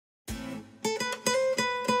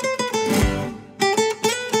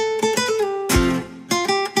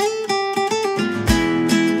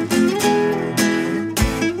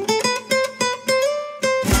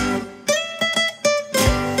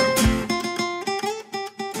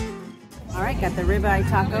Alright, got the Ribeye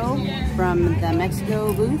Taco from the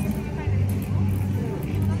Mexico booth.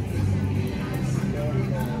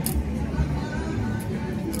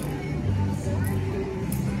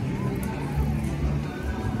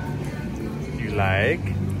 You like?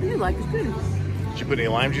 It's good. Did you put any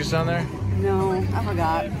lime juice on there? No, I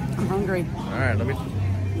forgot. I'm hungry. All right, let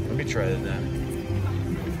me try it then.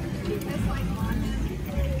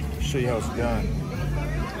 Show you how it's done.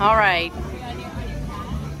 All right.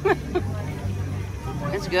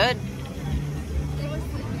 It's good.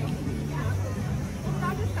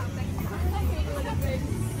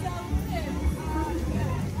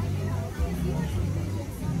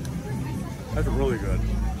 That's really good.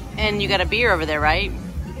 And you got a beer over there, right?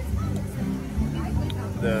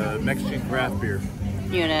 The Mexican craft beer.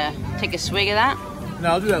 You gonna take a swig of that? No,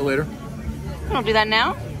 I'll do that later. Don't do that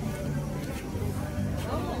now.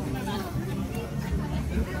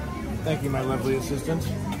 Thank you, my lovely assistant.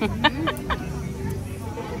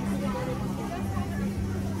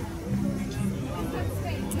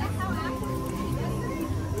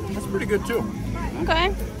 That's pretty good too. Okay.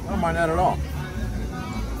 I don't mind that at all.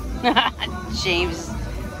 James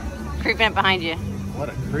creeping up behind you. What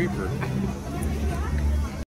a creeper.